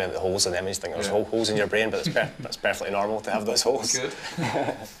you're looking at the holes in them, and you think there's holes in your brain, but that's perfectly normal to have those holes. Good.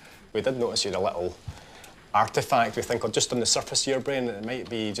 We did notice you had a little artefact, we think, just on the surface of your brain. It might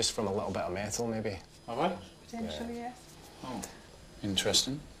be just from a little bit of metal, maybe. Have I? Potentially, yes. Oh,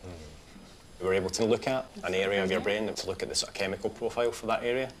 interesting. We were able to look at an area of your brain and to look at the sort of chemical profile for that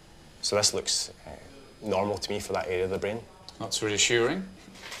area. So this looks normal to me for that area of the brain. That's reassuring.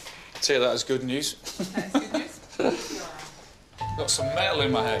 I'd say that as good news. That's good news. Got some metal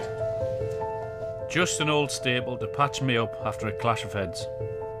in my head. Just an old staple to patch me up after a clash of heads.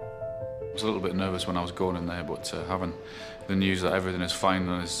 I was a little bit nervous when I was going in there, but having the news that everything is fine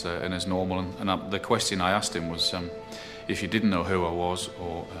and is normal, and the question I asked him was if you didn't know who I was,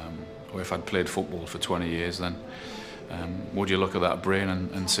 or if I'd played football for 20 years, then would you look at that brain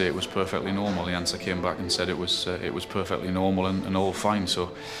and say it was perfectly normal? The answer came back and said it was perfectly normal and all fine,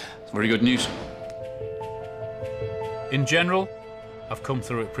 so it's very good news. In general, I've come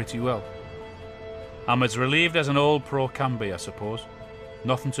through it pretty well. I'm as relieved as an old pro can be, I suppose.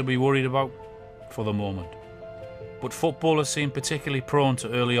 Nothing to be worried about for the moment. But footballers seem particularly prone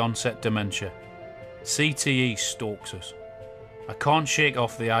to early onset dementia. CTE stalks us. I can't shake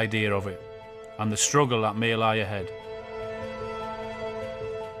off the idea of it and the struggle that may lie ahead.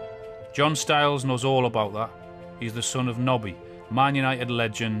 John Stiles knows all about that. He's the son of Nobby, Man United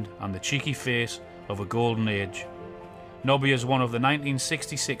legend and the cheeky face of a golden age. Nobby is one of the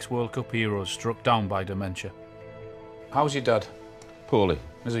 1966 World Cup heroes struck down by dementia. How's your dad? Poorly.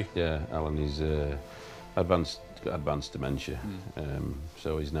 Is he? Yeah, Alan, he's got advanced dementia,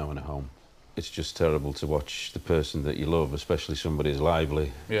 so he's now in a home. It's just terrible to watch the person that you love, especially somebody as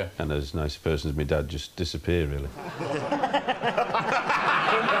lively and as nice a person as my dad, just disappear, really.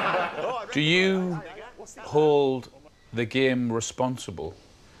 Do you hold the game responsible?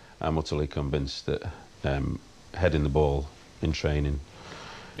 I'm utterly convinced that heading the ball in training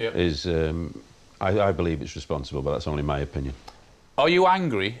is... I believe it's responsible, but that's only my opinion. Are you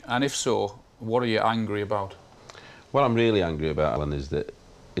angry? And if so, what are you angry about? What I'm really angry about, Alan, is that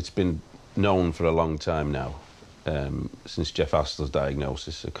it's been known for a long time now, since Jeff Astley's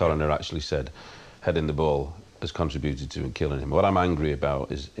diagnosis. A coroner actually said heading the ball has contributed to him killing him. What I'm angry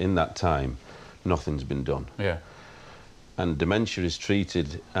about is, in that time, nothing's been done. Yeah. And dementia is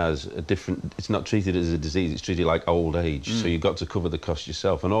treated as a different... It's not treated as a disease, it's treated like old age. So you've got to cover the cost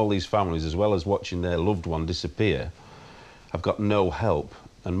yourself. And all these families, as well as watching their loved one disappear, have got no help.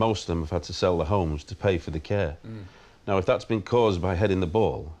 And most of them have had to sell their homes to pay for the care. Now, if that's been caused by heading the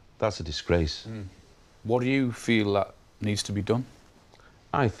ball, that's a disgrace. What do you feel that needs to be done?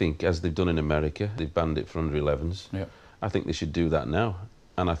 I think, as they've done in America, they've banned it for under-11s. Yeah. I think they should do that now.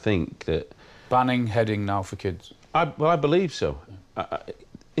 And I think that... Banning heading now for kids? Well, I believe so.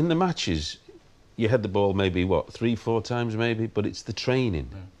 In the matches, you head the ball maybe, what, 3-4 times maybe? But it's the training.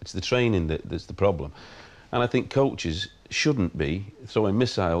 It's the training that's the problem. And I think coaches shouldn't be throwing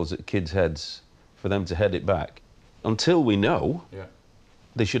missiles at kids' heads for them to head it back. Until we know,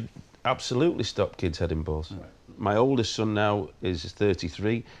 they should absolutely stop kids heading balls. My oldest son now is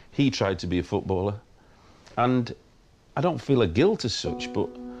 33. He tried to be a footballer. And I don't feel a guilt as such, but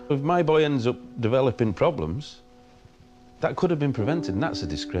if my boy ends up developing problems, that could have been prevented, and that's a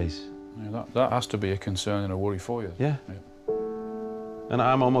disgrace. Yeah, that has to be a concern and a worry for you. Yeah. And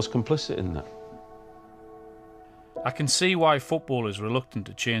I'm almost complicit in that. I can see why football is reluctant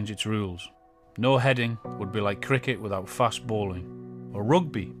to change its rules. No heading would be like cricket without fast bowling, or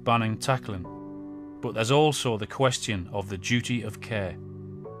rugby banning tackling. But there's also the question of the duty of care.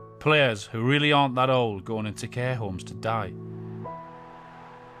 Players who really aren't that old going into care homes to die.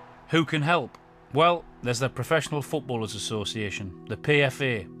 Who can help? Well, there's the Professional Footballers Association, the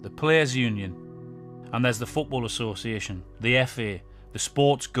PFA, the Players Union, and there's the Football Association, the FA, the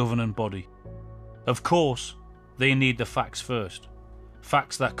sports governing body. Of course, they need the facts first.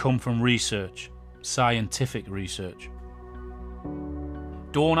 Facts that come from research, scientific research.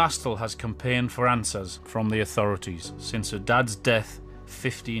 Dawn Astle has campaigned for answers from the authorities since her dad's death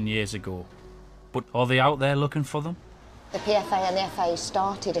 15 years ago. But are they out there looking for them? The PFA and the FA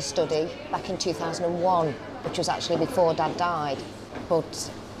started a study back in 2001, which was actually before Dad died.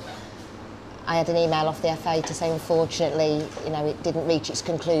 But I had an email off the FA to say, unfortunately, it didn't reach its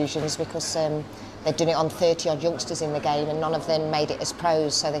conclusions because they'd done it on 30-odd youngsters in the game and none of them made it as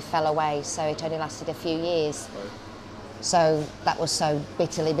pros, so they fell away. So it only lasted a few years. So that was so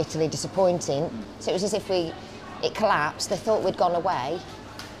bitterly, bitterly disappointing. So it was as if it collapsed, they thought we'd gone away,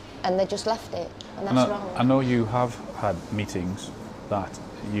 and they just left it, and that's wrong. I know you have had meetings that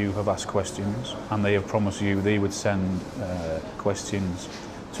you have asked questions, and they have promised you they would send questions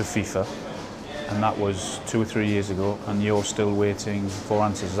to FIFA, and that was 2 or 3 years ago, and you're still waiting for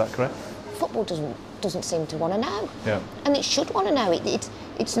answers, is that correct? Football doesn't seem to want to know. Yeah. And it should want to know.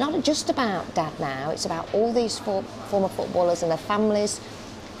 It's not just about Dad now, it's about all these former footballers and their families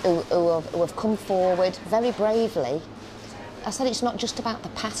who have come forward very bravely. I said it's not just about the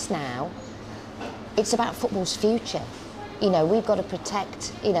past now. It's about football's future. You know, we've got to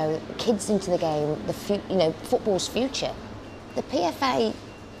protect, you know, kids into the game, you know, football's future. The PFA,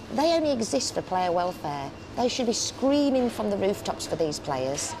 they only exist for player welfare. They should be screaming from the rooftops for these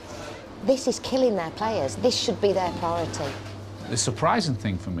players. This is killing their players. This should be their priority. The surprising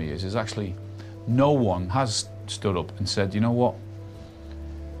thing for me is actually no one has stood up and said, you know what,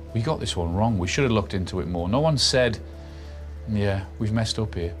 we got this one wrong. We should have looked into it more. No one said, yeah, we've messed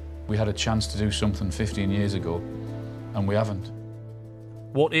up here. We had a chance to do something 15 years ago, and we haven't.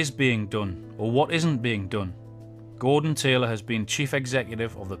 What is being done, or what isn't being done? Gordon Taylor has been Chief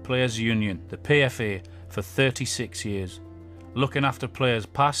Executive of the Players' Union, the PFA, for 36 years. Looking after players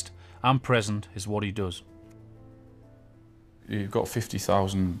past and present is what he does. You've got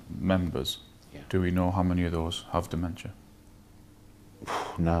 50,000 members. Yeah. Do we know how many of those have dementia?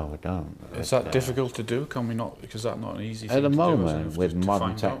 No, we don't. Is that difficult to do? Can we not? Because that's not an easy thing to do. At the moment, with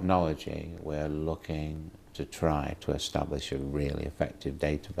modern technology, we're looking to try to establish a really effective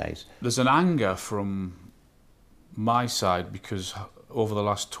database. There's an anger from my side because over the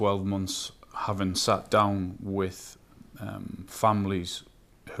last 12 months, having sat down with families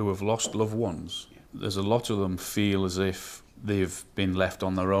who have lost loved ones, there's a lot of them feel as if they've been left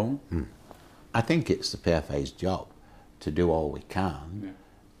on their own. I think it's the PFA's job to do all we can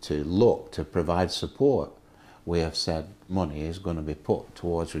to look to provide support. We have said money is going to be put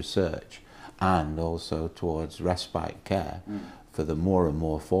towards research and also towards respite care for the more and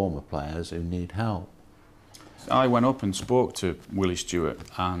more former players who need help. I went up and spoke to Willie Stewart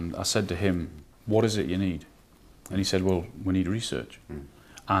and I said to him, what is it you need? And he said, well, we need research.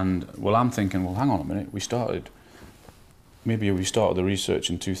 And well, I'm thinking, well, hang on a minute, maybe we started the research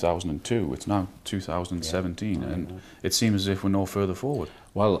in 2002, it's now 2017, and it seems as if we're no further forward.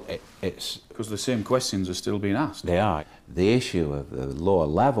 Well, it's... Because the same questions are still being asked. They are. The issue of the lower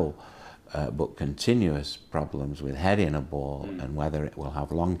level but continuous problems with heading a ball and whether it will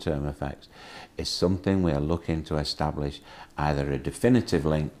have long-term effects is something we are looking to establish either a definitive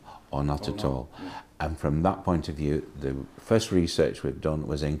link or not at all. And from that point of view, the first research we've done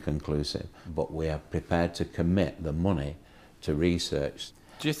was inconclusive, but we are prepared to commit the money to research.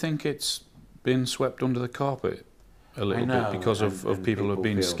 Do you think it's been swept under the carpet a little bit because of people who have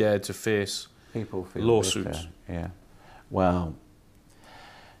been scared to face lawsuits? Yeah. Well,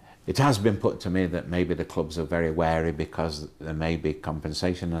 it has been put to me that maybe the clubs are very wary because there may be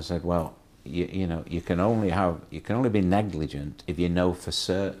compensation. I said, well, you know, you can only be negligent if you know for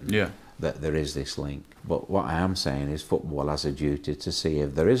certain that there is this link. But what I am saying is football has a duty to see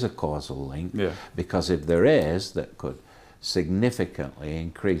if there is a causal link, because if there is, that could significantly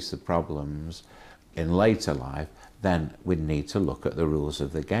increase the problems in later life, then we'd need to look at the rules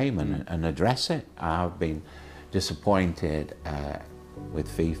of the game and address it. I've been disappointed with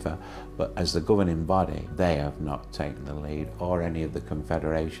FIFA, but as the governing body, they have not taken the lead, or any of the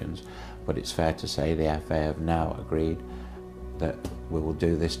confederations. But it's fair to say the FA have now agreed that we will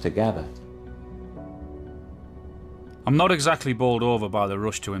do this together. I'm not exactly bowled over by the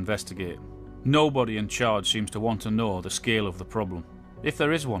rush to investigate. Nobody in charge seems to want to know the scale of the problem, if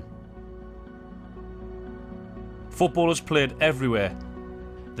there is one. Football is played everywhere.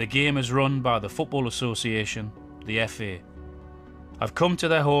 The game is run by the Football Association, the FA. I've come to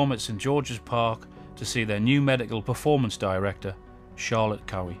their home at St George's Park to see their new medical performance director, Charlotte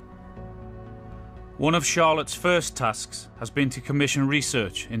Cowie. One of Charlotte's first tasks has been to commission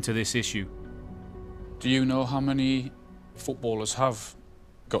research into this issue. Do you know how many footballers have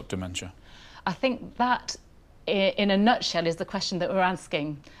got dementia? I think that, in a nutshell, is the question that we're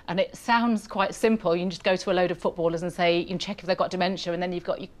asking. And it sounds quite simple. You can just go to a load of footballers and say, you can check if they've got dementia, and then you've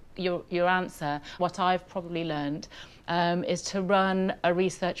got your answer. What I've probably learned is to run a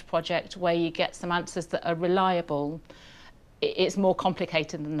research project where you get some answers that are reliable. It's more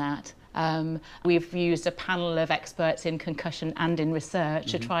complicated than that. We've used a panel of experts in concussion and in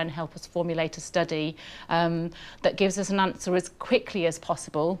research to try and help us formulate a study that gives us an answer as quickly as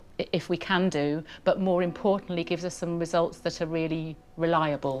possible, if we can do, but more importantly gives us some results that are really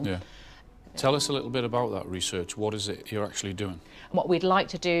reliable. Yeah. Tell us a little bit about that research. What is it you're actually doing? What we'd like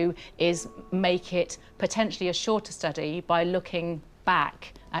to do is make it potentially a shorter study by looking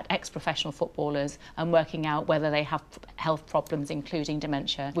back at ex-professional footballers and working out whether they have health problems, including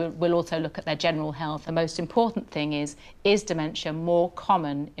dementia. We'll also look at their general health. The most important thing is dementia more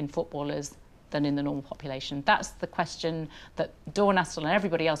common in footballers than in the normal population? That's the question that Dawn Astle and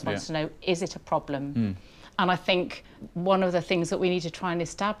everybody else wants to know. Is it a problem? And I think one of the things that we need to try and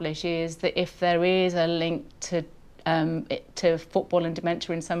establish is that if there is a link to football and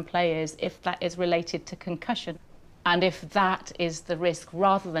dementia in some players, if that is related to concussion. And if that is the risk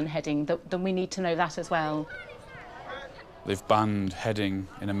rather than heading, then we need to know that as well. They've banned heading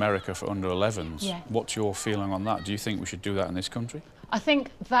in America for under 11s. Yeah. What's your feeling on that? Do you think we should do that in this country? I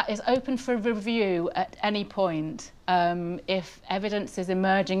think that is open for review at any point. If evidence is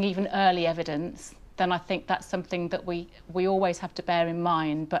emerging, even early evidence, then I think that's something that we always have to bear in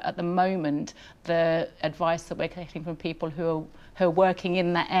mind. But at the moment, the advice that we're getting from people who are working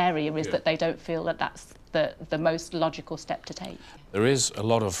in that area is that they don't feel that that's the most logical step to take. There is a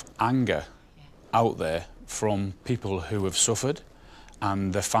lot of anger out there from people who have suffered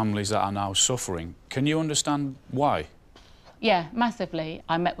and the families that are now suffering. Can you understand why? Yeah, massively.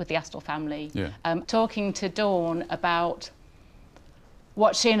 I met with the Astle family, Yeah. Talking to Dawn about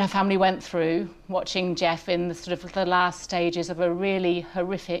what she and her family went through, watching Jeff in the sort of the last stages of a really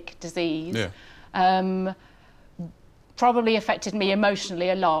horrific disease. Yeah. Probably affected me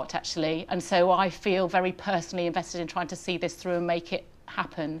emotionally a lot, actually, and so I feel very personally invested in trying to see this through and make it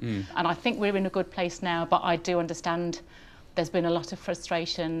happen. And I think we're in a good place now, but I do understand there's been a lot of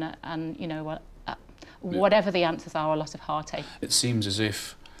frustration and, you know, whatever the answers are, a lot of heartache. It seems as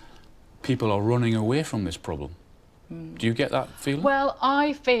if people are running away from this problem. Do you get that feeling? Well,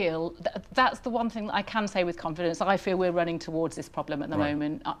 I feel that's the one thing that I can say with confidence. I feel we're running towards this problem at the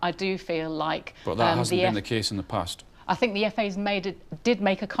moment. I do feel like... But that hasn't been the case in the past. I think the FA's did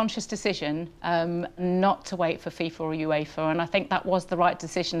make a conscious decision not to wait for FIFA or UEFA, and I think that was the right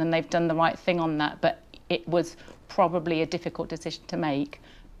decision and they've done the right thing on that, but it was probably a difficult decision to make.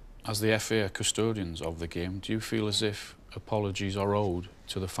 As the FA are custodians of the game, do you feel as if apologies are owed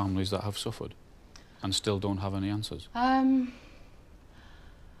to the families that have suffered and still don't have any answers? I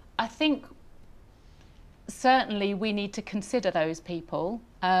think certainly we need to consider those people,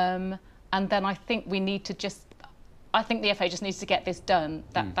 and then I think we need to I think the FA just needs to get this done.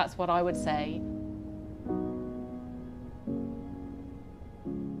 That's what I would say.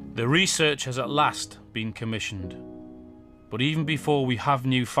 The research has at last been commissioned. But even before we have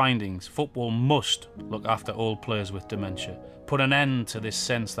new findings, football must look after all players with dementia. Put an end to this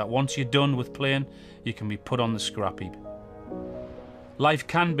sense that once you're done with playing, you can be put on the scrap heap. Life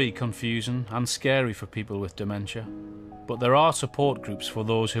can be confusing and scary for people with dementia, but there are support groups for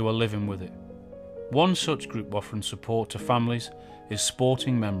those who are living with it. One such group offering support to families is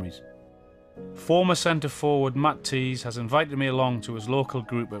Sporting Memories. Former centre forward Matt Tees has invited me along to his local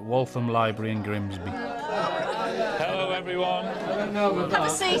group at Waltham Library in Grimsby. Hello everyone. Have a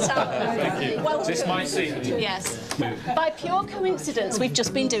seat, Alan. Thank you. Well, Is this my seat? Yes. By pure coincidence, we've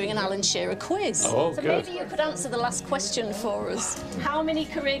just been doing an Alan Shearer quiz. Oh, so good. maybe you could answer the last question for us. How many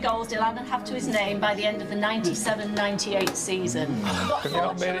career goals did Alan have to his name by the end of the 97-98 season? Can you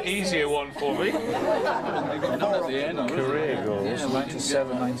not make an easier one for me? None at the end. Career goals,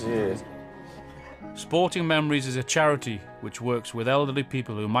 97, 98. Sporting Memories is a charity which works with elderly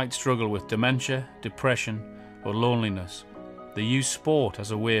people who might struggle with dementia, depression or loneliness. They use sport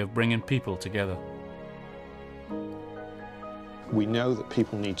as a way of bringing people together. We know that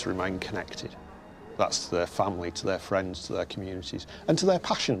people need to remain connected. That's to their family, to their friends, to their communities, and to their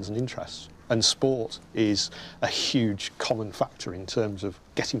passions and interests. And sport is a huge common factor in terms of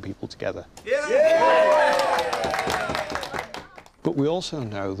getting people together. But we also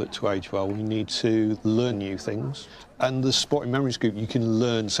know that to age well, we need to learn new things. And the Sporting Memories group, you can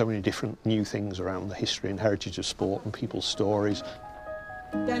learn so many different new things around the history and heritage of sport and people's stories.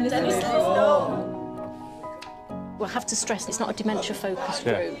 Dennis, we'll have to stress it's not a dementia-focused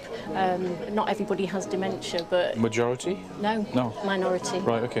group. Not everybody has dementia, but... Majority? No, minority.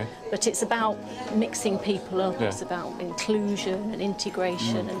 Right, okay. But it's about mixing people up, Yeah. it's about inclusion and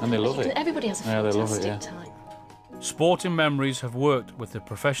integration. And they love it. Everybody has a Yeah, they love it, fantastic yeah. time. Sporting Memories have worked with the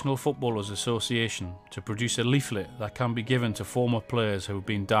Professional Footballers Association to produce a leaflet that can be given to former players who have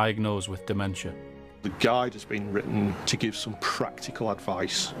been diagnosed with dementia. The guide has been written to give some practical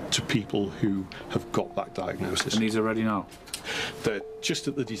advice to people who have got that diagnosis. And these are ready now? They're just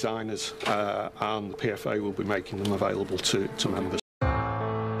at the designers and the PFA will be making them available to members.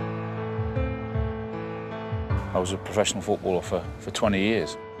 I was a professional footballer for 20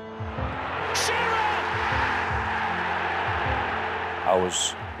 years. I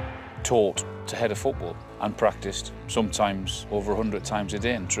was taught to head a football and practiced sometimes over 100 times a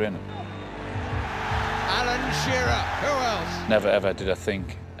day in training. Alan Shearer, who else? Never ever did I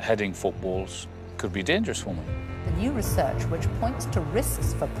think heading footballs could be dangerous for me. The new research which points to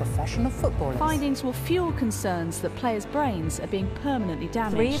risks for professional footballers. Findings will fuel concerns that players' brains are being permanently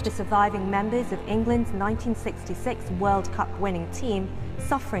damaged. 3 of the surviving members of England's 1966 World Cup winning team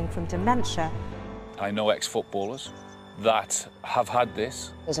suffering from dementia. I know ex-footballers, that have had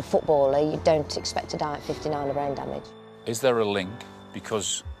this. As a footballer, you don't expect to die at 59 of brain damage. Is there a link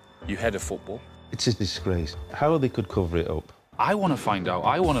because you head a football? It's a disgrace. How they could cover it up. I want to find out.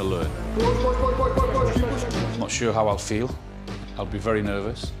 I want to learn. I'm not sure how I'll feel. I'll be very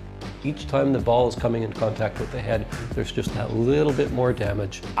nervous. Each time the ball is coming in contact with the head, there's just that little bit more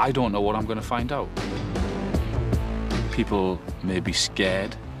damage. I don't know what I'm going to find out. People may be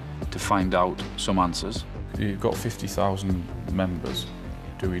scared to find out some answers. You've got 50,000 members.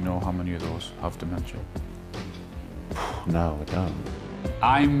 Do we know how many of those have dementia? No, we don't.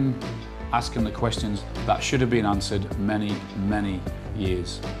 I'm asking the questions that should have been answered many, many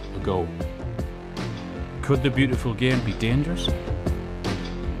years ago. Could the beautiful game be dangerous?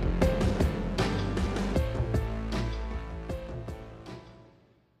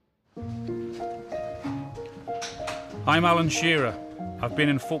 I'm Alan Shearer. I've been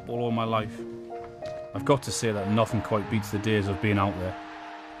in football all my life. I've got to say that nothing quite beats the days of being out there.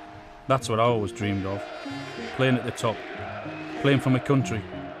 That's what I always dreamed of. Playing at the top, playing for my country,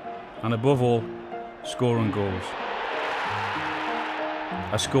 and above all, scoring goals.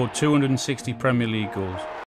 I scored 260 Premier League goals.